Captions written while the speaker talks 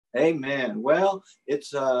Amen. Well,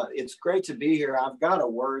 it's great to be here. I've got a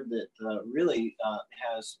word that really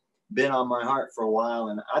has been on my heart for a while,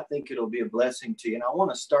 and I think it'll be a blessing to you. And I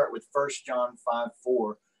want to start with 1 John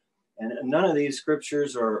 5:4. And none of these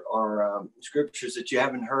scriptures are scriptures that you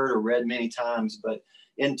haven't heard or read many times, but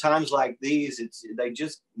in times like these, they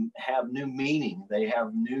just have new meaning. They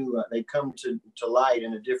have new, they come to light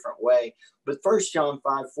in a different way. But 1 John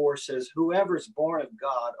 5:4 says, "Whoever's born of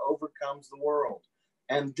God overcomes the world.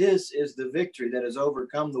 And this is the victory that has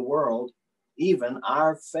overcome the world, even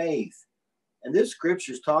our faith." And this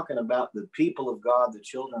scripture is talking about the people of God, the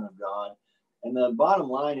children of God. And the bottom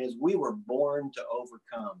line is we were born to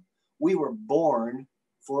overcome. We were born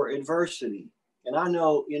for adversity. And I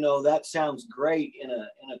know, that sounds great in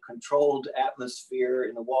a controlled atmosphere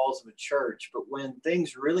in the walls of a church. But when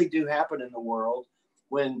things really do happen in the world,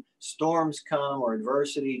 when storms come or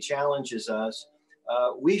adversity challenges us,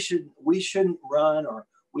 we shouldn't run, or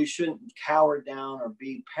we shouldn't cower down or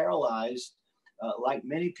be paralyzed like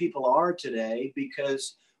many people are today,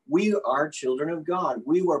 because we are children of God.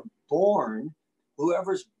 We were born.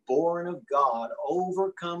 Whoever's born of God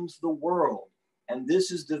overcomes the world. And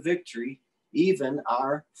this is the victory, even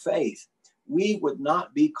our faith. We would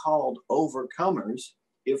not be called overcomers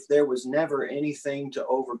if there was never anything to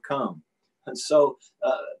overcome. And so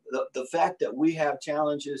the fact that we have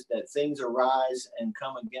challenges, that things arise and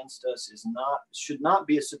come against us, should not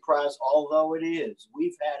be a surprise, although it is.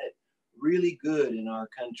 We've had it really good in our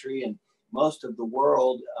country and most of the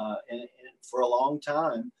world and for a long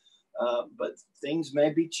time. But things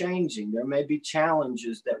may be changing. There may be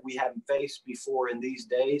challenges that we haven't faced before in these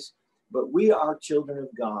days, but we are children of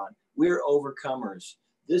God. We're overcomers.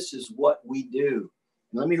 This is what we do.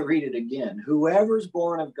 Let me read it again. Whoever's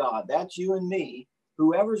born of God, that's you and me,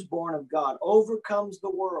 whoever's born of God overcomes the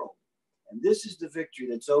world. And this is the victory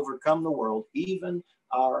that's overcome the world, even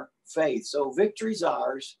our faith. So victory's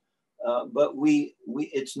ours, but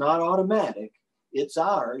it's not automatic. It's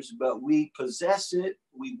ours, but we possess it.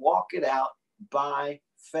 We walk it out by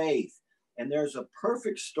faith. And there's a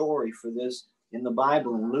perfect story for this in the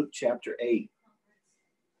Bible in Luke chapter 8.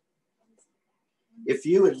 If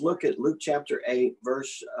you would look at Luke chapter 8,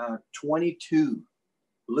 verse 22,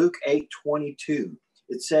 Luke 8:22,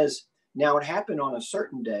 it says, "Now it happened on a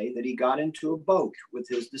certain day that he got into a boat with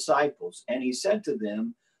his disciples, and he said to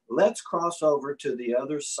them, 'Let's cross over to the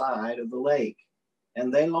other side of the lake.'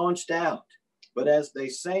 And they launched out. But as they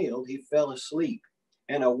sailed, he fell asleep,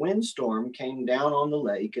 and a windstorm came down on the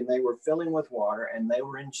lake, and they were filling with water, and they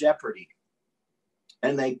were in jeopardy.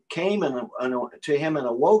 And they came to him and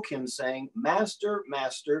awoke him, saying, 'Master,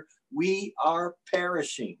 Master, we are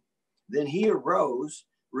perishing.' Then he arose,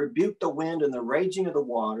 rebuked the wind and the raging of the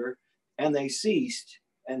water, and they ceased,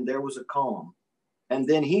 and there was a calm. And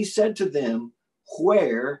then he said to them,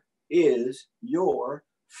 'Where is your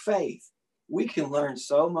faith?'" We can learn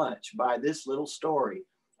so much by this little story.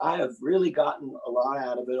 I have really gotten a lot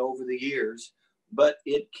out of it over the years, but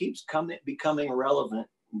it keeps becoming relevant,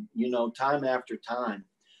 time after time.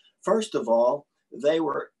 First of all,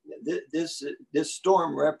 this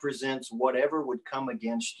storm represents whatever would come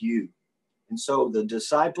against you. And so the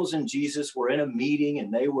disciples and Jesus were in a meeting,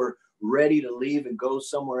 and they were ready to leave and go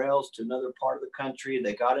somewhere else to another part of the country.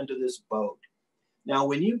 They got into this boat. Now,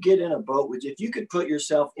 when you get in a boat, if you could put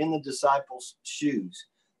yourself in the disciples' shoes,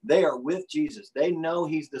 they are with Jesus. They know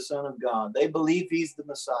he's the Son of God. They believe he's the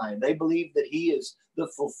Messiah. They believe that he is the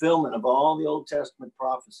fulfillment of all the Old Testament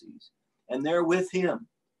prophecies. And they're with him.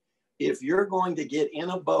 If you're going to get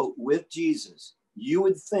in a boat with Jesus, you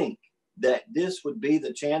would think that this would be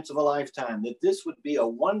the chance of a lifetime, that this would be a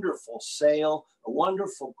wonderful sail, a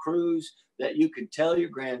wonderful cruise that you could tell your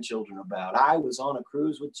grandchildren about. I was on a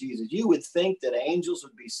cruise with Jesus. You would think that angels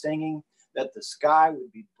would be singing, that the sky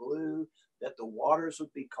would be blue, that the waters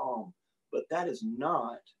would be calm. But that is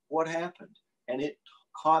not what happened. And it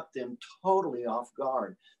caught them totally off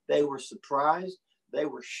guard. They were surprised, they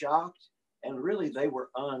were shocked, and really they were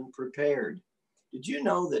unprepared. Did you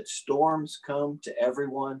know that storms come to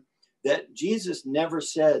everyone? That Jesus never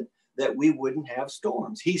said that we wouldn't have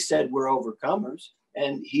storms. He said we're overcomers,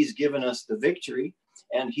 and he's given us the victory,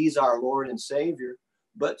 and he's our Lord and Savior.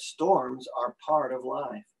 But storms are part of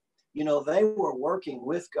life. They were working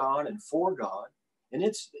with God and for God. And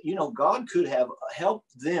God could have helped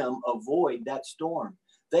them avoid that storm.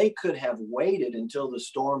 They could have waited until the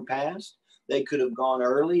storm passed. They could have gone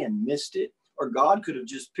early and missed it. Or God could have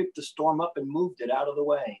just picked the storm up and moved it out of the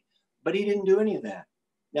way. But he didn't do any of that.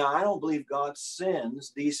 Now, I don't believe God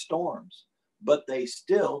sends these storms, but they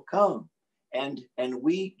still come, and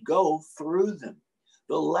we go through them.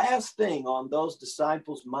 The last thing on those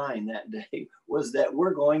disciples' mind that day was that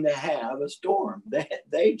we're going to have a storm.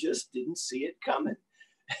 They just didn't see it coming.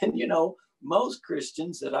 And, you know, most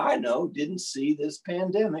Christians that I know didn't see this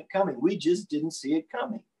pandemic coming. We just didn't see it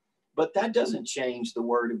coming. But that doesn't change the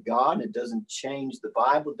word of God. It doesn't change the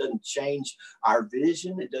Bible. It doesn't change our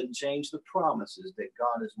vision. It doesn't change the promises that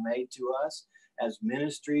God has made to us as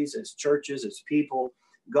ministries, as churches, as people.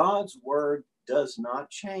 God's word does not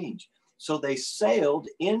change. So they sailed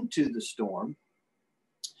into the storm.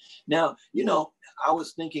 Now, you know, I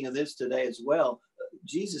was thinking of this today as well.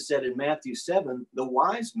 Jesus said in Matthew 7, the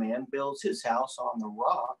wise man builds his house on the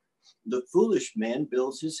rock. The foolish man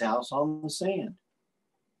builds his house on the sand.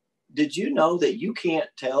 Did you know that you can't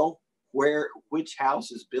tell which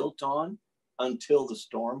house is built on until the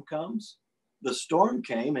storm comes? The storm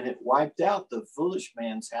came and it wiped out the foolish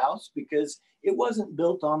man's house because it wasn't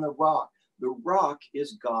built on the rock. The rock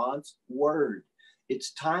is God's word.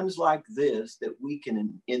 It's times like this that we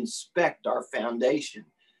can inspect our foundation.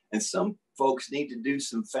 And some folks need to do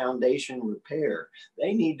some foundation repair.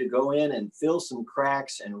 They need to go in and fill some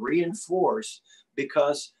cracks and reinforce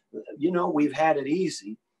because, you know, we've had it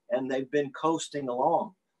easy and they've been coasting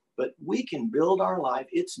along. But we can build our life.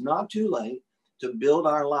 It's not too late to build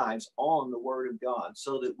our lives on the word of God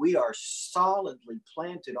so that we are solidly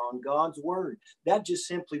planted on God's word. That just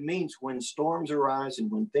simply means when storms arise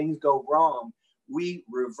and when things go wrong, we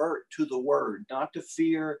revert to the word, not to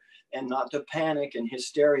fear and not to panic and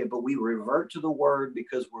hysteria, but we revert to the word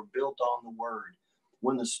because we're built on the word.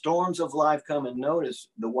 When the storms of life come, and notice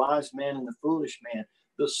the wise man and the foolish man,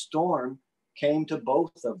 the storm came to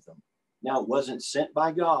both of them. Now, it wasn't sent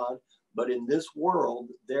by God, but in this world,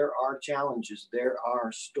 there are challenges. There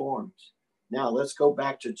are storms. Now, let's go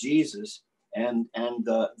back to Jesus and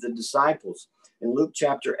the disciples. In Luke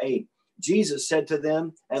chapter 8, Jesus said to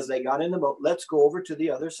them as they got in the boat, let's go over to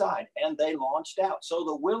the other side. And they launched out. So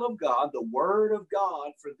the will of God, the word of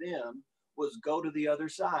God for them was go to the other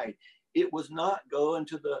side. It was not go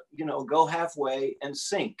into the, go halfway and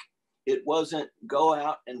sink. It wasn't go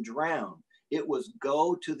out and drown. It was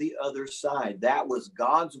go to the other side. That was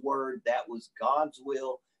God's word. That was God's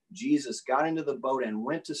will. Jesus got into the boat and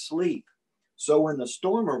went to sleep. So when the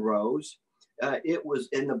storm arose, it was,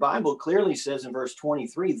 and the Bible clearly says in verse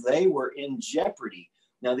 23, they were in jeopardy.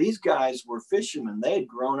 Now, these guys were fishermen. They had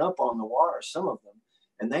grown up on the water, some of them,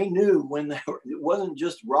 and they knew when they were, it wasn't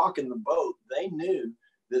just rocking the boat. They knew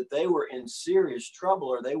that they were in serious trouble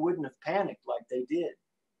or they wouldn't have panicked like they did.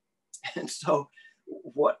 And so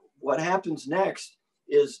what happens next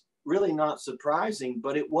is really not surprising,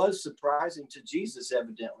 but it was surprising to Jesus,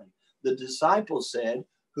 evidently. The disciples said,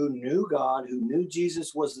 who knew God, who knew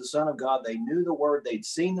Jesus was the Son of God, they knew the word, they'd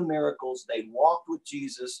seen the miracles, they'd walked with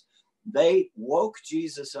Jesus, they woke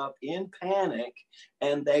Jesus up in panic,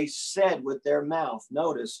 and they said with their mouth,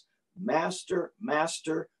 notice, Master,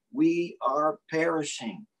 Master, we are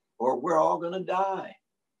perishing, or we're all going to die.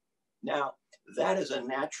 Now, that is a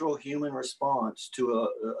natural human response to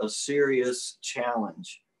a serious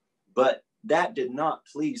challenge. But that did not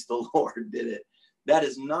please the Lord, did it? That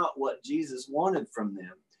is not what Jesus wanted from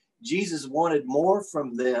them. Jesus wanted more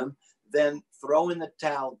from them than throw in the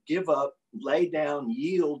towel, give up, lay down,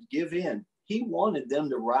 yield, give in. He wanted them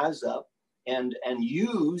to rise up and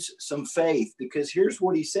use some faith, because here's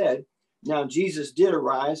what he said. Now, Jesus did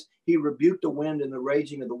arise. He rebuked the wind and the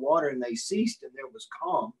raging of the water, and they ceased, and there was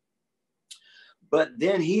calm. But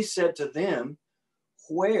then he said to them,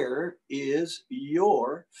 where is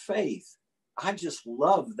your faith? I just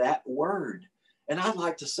love that word. And I'd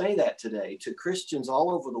like to say that today to Christians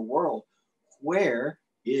all over the world. Where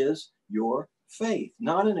is your faith?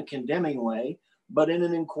 Not in a condemning way, but in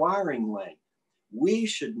an inquiring way. We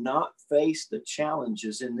should not face the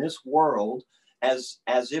challenges in this world as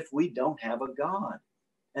if we don't have a God.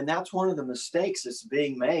 And that's one of the mistakes that's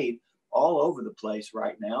being made all over the place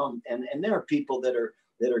right now. And there are people that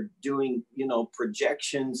are doing,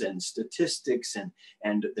 projections and statistics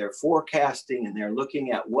and they're forecasting and they're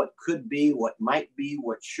looking at what could be, what might be,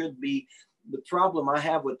 what should be. The problem I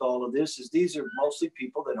have with all of this is these are mostly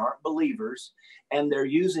people that aren't believers, and they're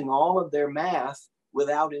using all of their math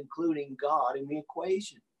without including God in the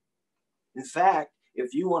equation. In fact,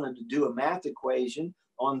 if you wanted to do a math equation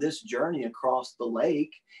on this journey across the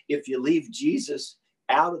lake, if you leave Jesus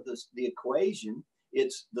out of the equation,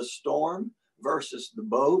 it's the storm versus the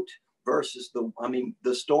boat versus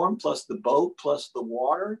the storm plus the boat plus the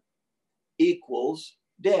water equals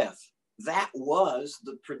death. That was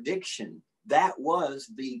the prediction. That was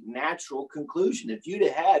the natural conclusion. If you'd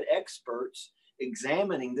have had experts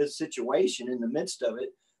examining this situation in the midst of it,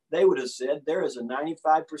 they would have said there is a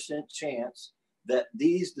 95% chance that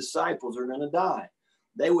these disciples are going to die.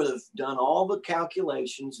 They would have done all the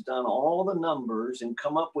calculations, done all the numbers, and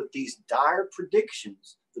come up with these dire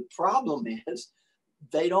predictions. The problem is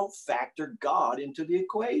they don't factor God into the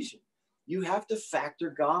equation. You have to factor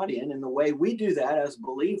God in, and the way we do that as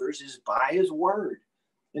believers is by his word.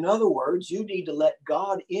 In other words, you need to let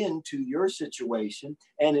God into your situation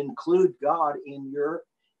and include God in your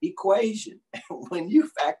equation. When you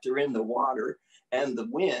factor in the water and the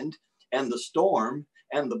wind and the storm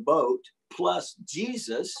and the boat plus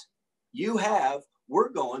Jesus, we're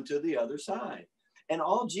going to the other side. And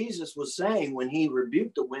all Jesus was saying when he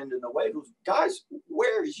rebuked the wind and the waves was, guys,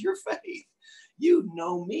 where is your faith? You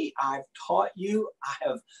know me. I've taught you.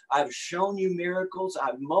 I've shown you miracles.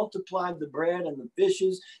 I've multiplied the bread and the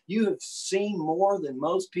fishes. You have seen more than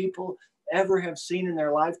most people ever have seen in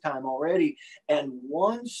their lifetime already. And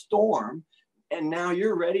one storm, and now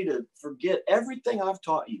you're ready to forget everything I've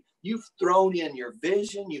taught you. You've thrown in your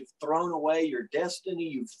vision. You've thrown away your destiny.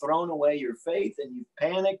 You've thrown away your faith, and you've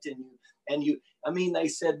panicked. They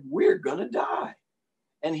said, we're going to die.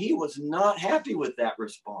 And he was not happy with that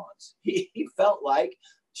response. He felt like,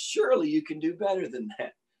 surely you can do better than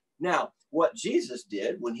that. Now, what Jesus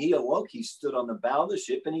did when he awoke, he stood on the bow of the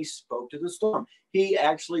ship and he spoke to the storm. He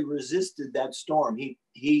actually resisted that storm.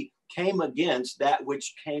 He came against that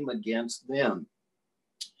which came against them.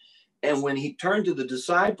 And when he turned to the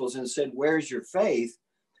disciples and said, where's your faith?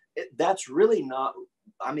 That's really not,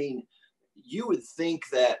 you would think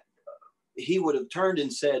that he would have turned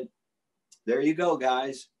and said, there you go,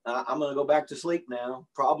 guys. I'm going to go back to sleep now.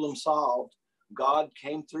 Problem solved. God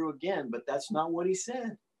came through again, but that's not what he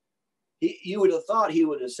said. You would have thought he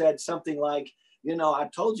would have said something like, I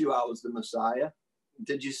told you I was the Messiah.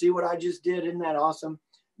 Did you see what I just did? Isn't that awesome?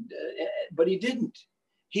 But he didn't.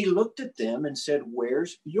 He looked at them and said,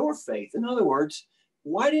 where's your faith? In other words,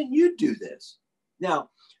 why didn't you do this? Now,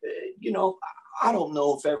 I don't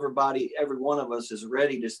know if every one of us is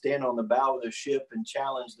ready to stand on the bow of the ship and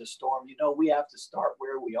challenge the storm. We have to start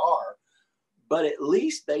where we are, but at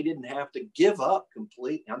least they didn't have to give up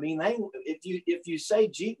completely. If you say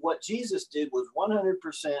what Jesus did was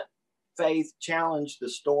 100% faith, challenge the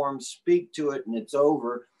storm, speak to it, and it's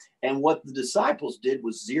over. And what the disciples did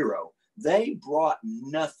was zero. They brought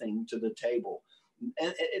nothing to the table.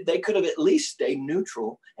 And they could have at least stayed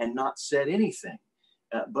neutral and not said anything.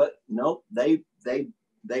 But nope, they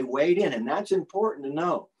weighed in, and that's important to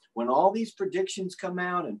know. When all these predictions come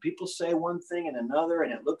out and people say one thing and another,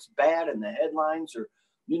 and it looks bad, and the headlines are,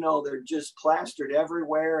 they're just plastered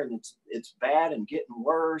everywhere, and it's bad and getting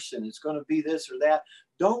worse, and it's going to be this or that.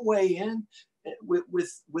 Don't weigh in with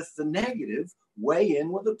the negative. Weigh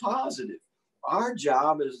in with the positive. Our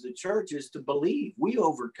job as the church is to believe. We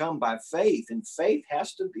overcome by faith, and faith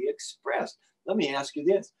has to be expressed. Let me ask you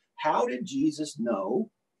this. How did Jesus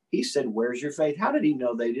know? He said, where's your faith? How did he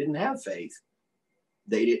know they didn't have faith?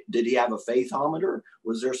 Did he have a faithometer?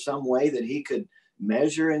 Was there some way that he could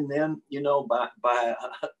measure in them, by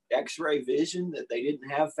x-ray vision that they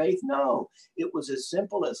didn't have faith? No, it was as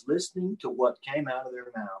simple as listening to what came out of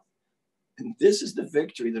their mouth. And this is the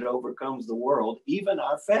victory that overcomes the world, even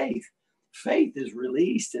our faith. Faith is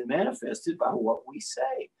released and manifested by what we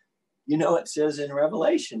say. It says in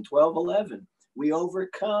Revelation 12:11, we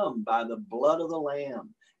overcome by the blood of the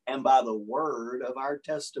Lamb and by the word of our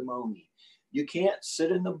testimony. You can't sit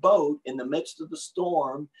in the boat in the midst of the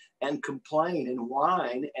storm and complain and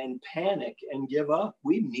whine and panic and give up.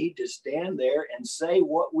 We need to stand there and say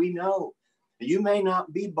what we know. You may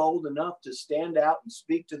not be bold enough to stand out and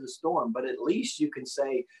speak to the storm, but at least you can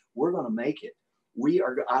say, we're going to make it.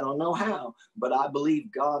 I don't know how, but I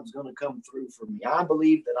believe God's going to come through for me. I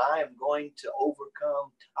believe that I am going to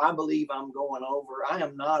overcome. I believe I'm going over. I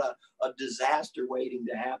am not a disaster waiting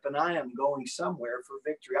to happen. I am going somewhere for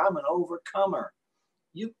victory. I'm an overcomer.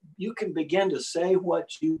 You can begin to say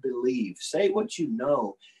what you believe, say what you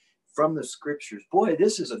know from the scriptures. Boy,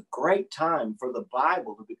 this is a great time for the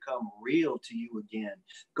Bible to become real to you again.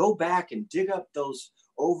 Go back and dig up those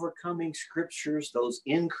overcoming scriptures, those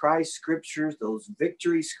in Christ scriptures, those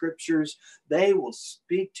victory scriptures. They will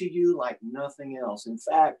speak to you like nothing else. In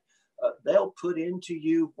fact, they'll put into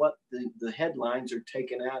you what the headlines are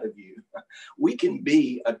taken out of you. We can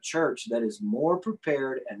be a church that is more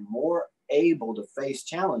prepared and more able to face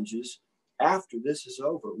challenges after this is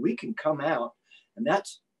over. We can come out, and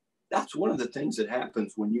that's one of the things that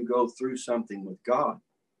happens when you go through something with God.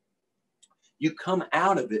 You come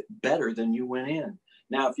out of it better than you went in.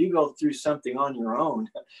 Now, if you go through something on your own,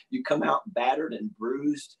 you come out battered and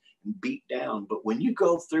bruised and beat down. But when you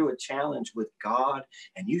go through a challenge with God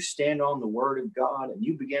and you stand on the word of God and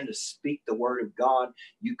you begin to speak the word of God,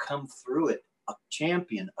 you come through it a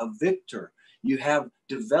champion, a victor. You have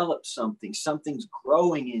developed something. Something's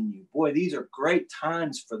growing in you. Boy, these are great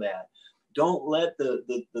times for that. Don't let the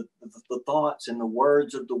thoughts and the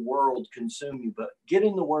words of the world consume you, but get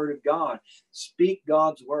in the Word of God. Speak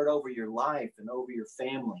God's word over your life and over your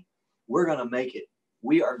family. We're going to make it.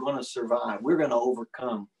 We are going to survive. We're going to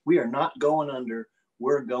overcome. We are not going under.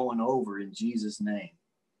 We're going over in Jesus' name.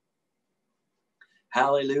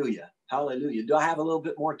 Hallelujah. Hallelujah. Do I have a little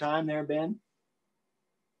bit more time there, Ben?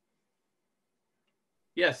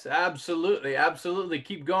 Yes, absolutely. Absolutely.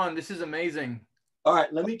 Keep going. This is amazing. All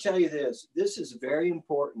right, let me tell you this. This is very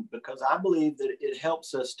important because I believe that it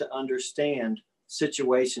helps us to understand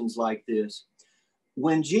situations like this.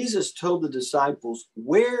 When Jesus told the disciples,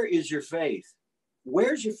 where is your faith?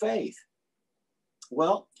 Where's your faith?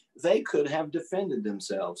 Well, they could have defended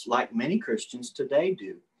themselves like many Christians today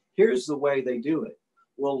do. Here's the way they do it.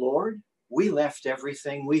 Well, Lord, we left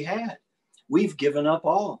everything we had. We've given up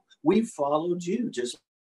all. We've followed you, just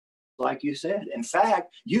like you said. In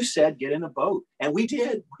fact, you said get in a boat, and we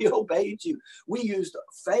did. We obeyed you. We used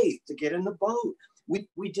faith to get in the boat.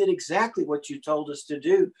 We did exactly what you told us to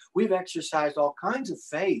do. We've exercised all kinds of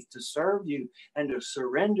faith to serve you and to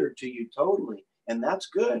surrender to you totally. And that's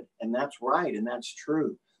good, and that's right, and that's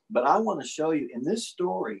true. But I want to show you in this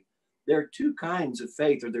story, there are two kinds of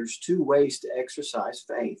faith, or there's two ways to exercise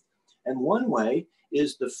faith. And one way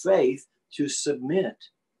is the faith to submit.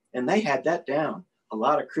 And they had that down. A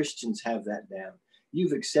lot of Christians have that down.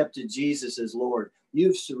 You've accepted Jesus as Lord.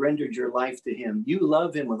 You've surrendered your life to him. You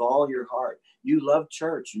love him with all your heart. You love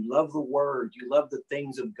church. You love the word. You love the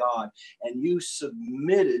things of God. And you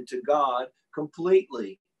submitted to God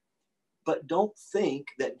completely. But don't think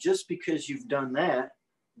that just because you've done that,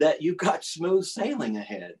 that you've got smooth sailing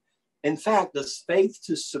ahead. In fact, the faith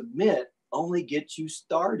to submit only gets you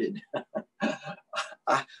started.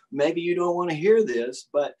 Maybe you don't want to hear this,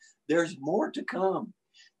 but there's more to come.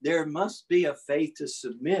 There must be a faith to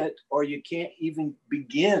submit, or you can't even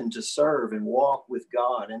begin to serve and walk with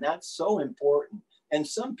God. And that's so important. And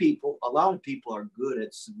some people, a lot of people are good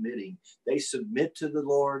at submitting. They submit to the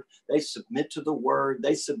Lord. They submit to the word.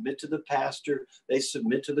 They submit to the pastor. They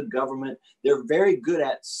submit to the government. They're very good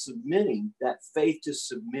at submitting, that faith to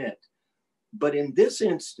submit. But in this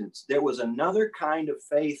instance, there was another kind of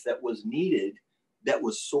faith that was needed that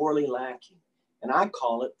was sorely lacking. And I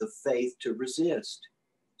call it the faith to resist.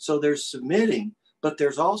 So there's submitting, but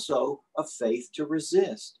there's also a faith to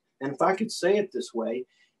resist. And if I could say it this way,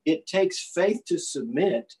 it takes faith to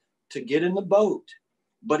submit to get in the boat,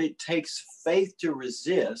 but it takes faith to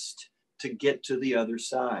resist to get to the other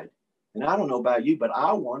side. And I don't know about you, but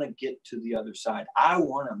I want to get to the other side. I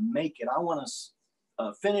want to make it. I want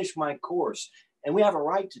to finish my course. And we have a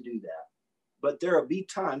right to do that. But there will be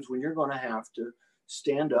times when you're going to have to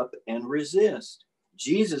stand up and resist.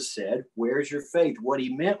 Jesus said, where's your faith? What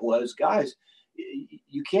he meant was, guys,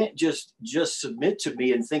 you can't just submit to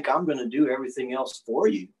me and think I'm going to do everything else for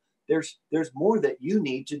you. There's more that you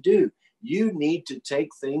need to do. You need to take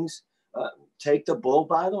things, take the bull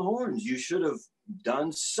by the horns. You should have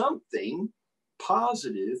done something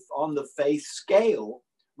positive on the faith scale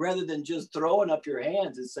rather than just throwing up your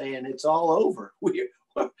hands and saying it's all over.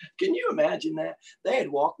 Can you imagine that? They had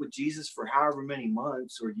walked with Jesus for however many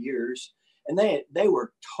months or years, and they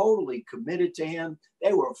were totally committed to him.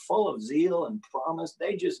 They were full of zeal and promise.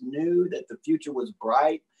 They just knew that the future was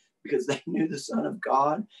bright because they knew the Son of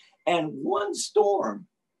God. And one storm,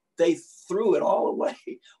 they threw it all away.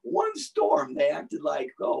 One storm, they acted like,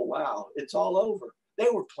 oh, wow, it's all over. They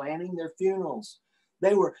were planning their funerals.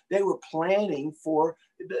 They were planning for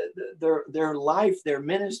their life, their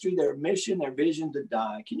ministry, their mission, their vision to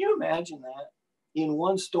die. Can you imagine that? In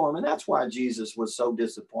one storm. And that's why Jesus was so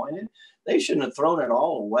disappointed. They shouldn't have thrown it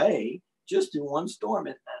all away just in one storm.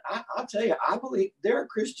 And I'll tell you, I believe there are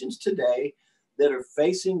Christians today that are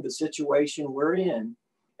facing the situation we're in,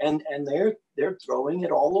 and they're throwing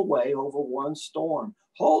it all away over one storm.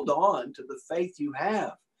 Hold on to the faith you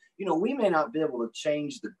have. You know, we may not be able to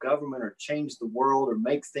change the government or change the world or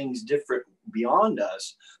make things different beyond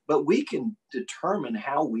us, but we can determine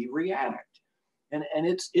how we react. And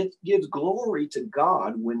it gives glory to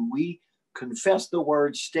God when we confess the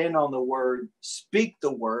word, stand on the word, speak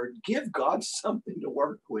the word, give God something to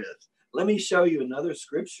work with. Let me show you another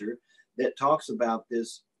scripture that talks about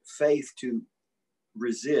this faith to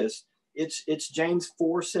resist. It's James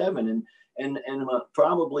 4:7, and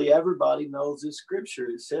probably everybody knows this scripture.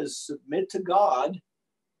 It says, submit to God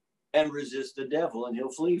and resist the devil, and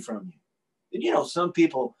he'll flee from you. And you know, some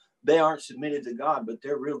people, they aren't submitted to God, but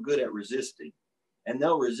they're real good at resisting. and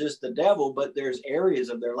they'll resist the devil, but there's areas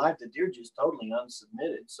of their life that they're just totally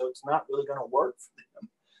unsubmitted. So it's not really going to work for them.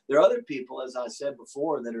 There are other people, as I said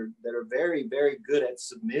before, that are very, very good at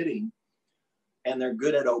submitting, and they're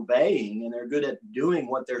good at obeying, and they're good at doing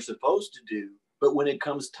what they're supposed to do. But when it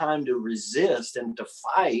comes time to resist and to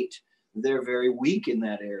fight, they're very weak in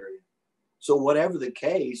that area. So whatever the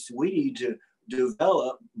case, we need to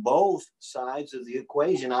develop both sides of the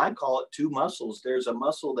equation. I call it two muscles. There's a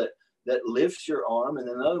muscle that lifts your arm, and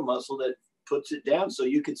another muscle that puts it down. So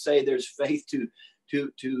you could say there's faith to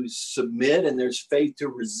submit, and there's faith to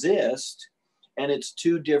resist. And it's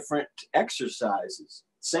two different exercises.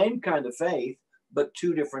 Same kind of faith, but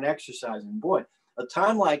two different exercises. And boy, a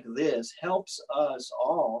time like this helps us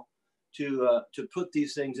all to put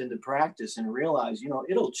these things into practice and realize,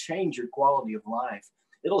 it'll change your quality of life.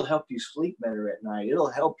 It'll help you sleep better at night.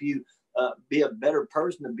 It'll help you be a better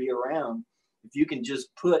person to be around. If you can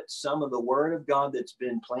just put some of the word of God that's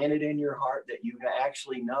been planted in your heart that you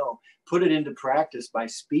actually know, put it into practice by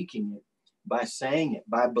speaking it, by saying it,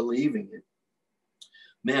 by believing it.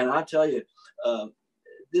 Man, I tell you,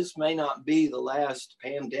 this may not be the last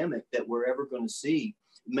pandemic that we're ever going to see.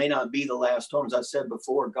 It may not be the last storm. As I said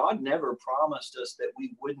before, God never promised us that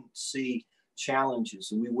we wouldn't see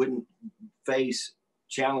challenges and we wouldn't face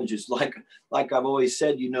challenges. Like I've always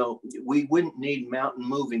said, we wouldn't need mountain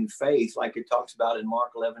moving faith like it talks about in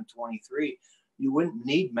Mark 11:23. You wouldn't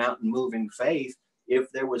need mountain moving faith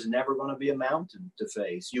if there was never going to be a mountain to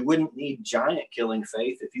face. You wouldn't need giant killing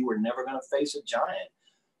faith if you were never going to face a giant.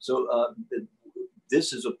 So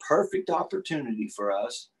this is a perfect opportunity for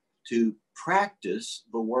us to practice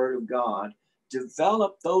the word of God,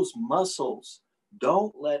 develop those muscles.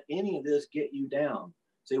 Don't let any of this get you down.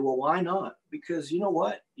 Say, well, why not? Because you know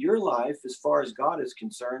what? Your life, as far as God is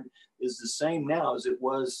concerned, is the same now as it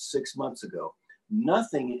was 6 months ago.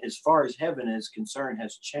 Nothing, as far as heaven is concerned,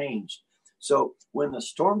 has changed. So when the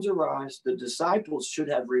storms arise, the disciples should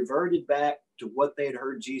have reverted back to what they had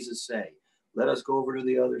heard Jesus say. Let us go over to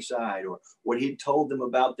the other side, or what he told them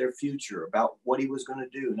about their future, about what he was going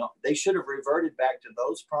to do. No, they should have reverted back to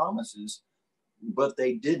those promises, but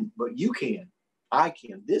they didn't. But you can. I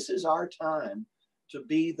can. This is our time to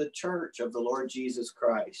be the church of the Lord Jesus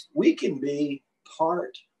Christ. We can be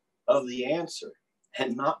part of the answer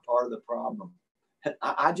and not part of the problem.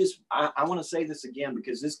 I want to say this again,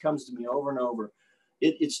 because this comes to me over and over.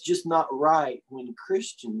 It's just not right when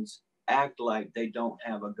Christians act like they don't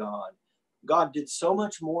have a God. God did so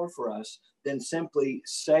much more for us than simply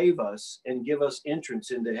save us and give us entrance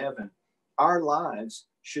into heaven. Our lives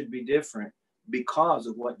should be different because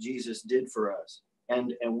of what Jesus did for us.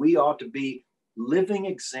 And we ought to be living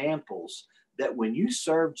examples that when you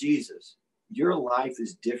serve Jesus, your life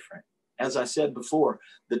is different. As I said before,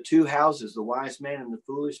 the two houses, the wise man and the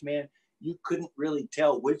foolish man, you couldn't really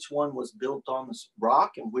tell which one was built on the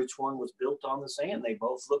rock and which one was built on the sand. They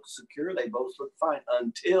both looked secure. They both looked fine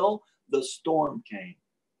until the storm came.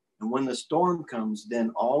 And when the storm comes,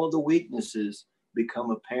 then all of the weaknesses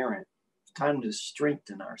become apparent. It's time to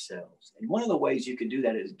strengthen ourselves. And one of the ways you can do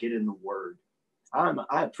that is get in the Word.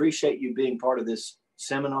 I appreciate you being part of this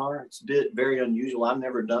seminar. It's very unusual. I've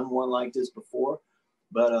never done one like this before,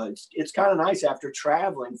 but it's kind of nice after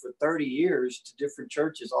traveling for 30 years to different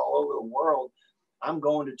churches all over the world. I'm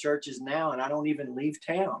going to churches now and I don't even leave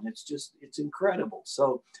town. It's incredible.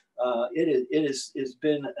 So it's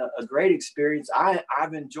been a great experience.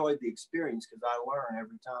 I've enjoyed the experience because I learn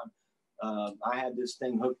every time. I had this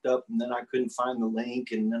thing hooked up and then I couldn't find the link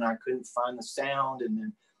and then I couldn't find the sound. And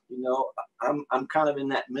then, I'm kind of in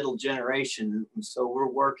that middle generation. And so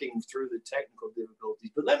we're working through the technical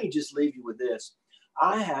difficulties. But let me just leave you with this.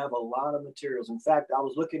 I have a lot of materials. In fact, I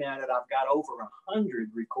was looking at it. I've got over 100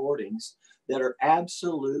 recordings that are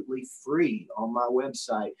absolutely free on my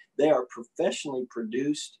website. They are professionally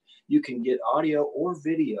produced. You can get audio or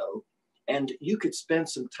video, and you could spend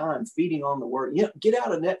some time feeding on the word. Get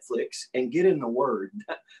out of Netflix and get in the word.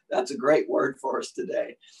 That's a great word for us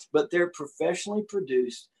today. But they're professionally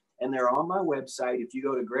produced, and they're on my website. If you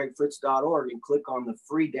go to gregfritz.org and click on the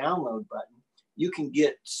free download button, you can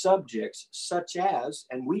get subjects such as,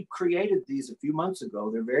 and we created these a few months ago.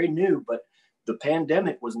 They're very new, but the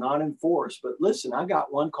pandemic was not enforced. But listen, I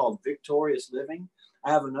got one called Victorious Living.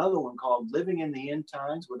 I have another one called Living in the End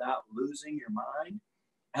Times Without Losing Your Mind.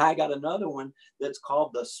 And I got another one that's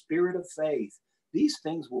called The Spirit of Faith. These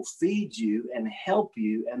things will feed you and help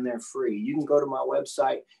you, and they're free. You can go to my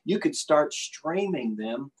website. You could start streaming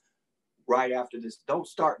them right after this. Don't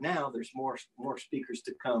start now. There's more speakers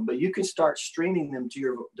to come, but you can start streaming them to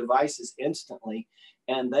your devices instantly,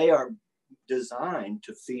 and they are designed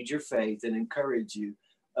to feed your faith and encourage you.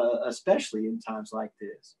 especially in times like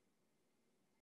this.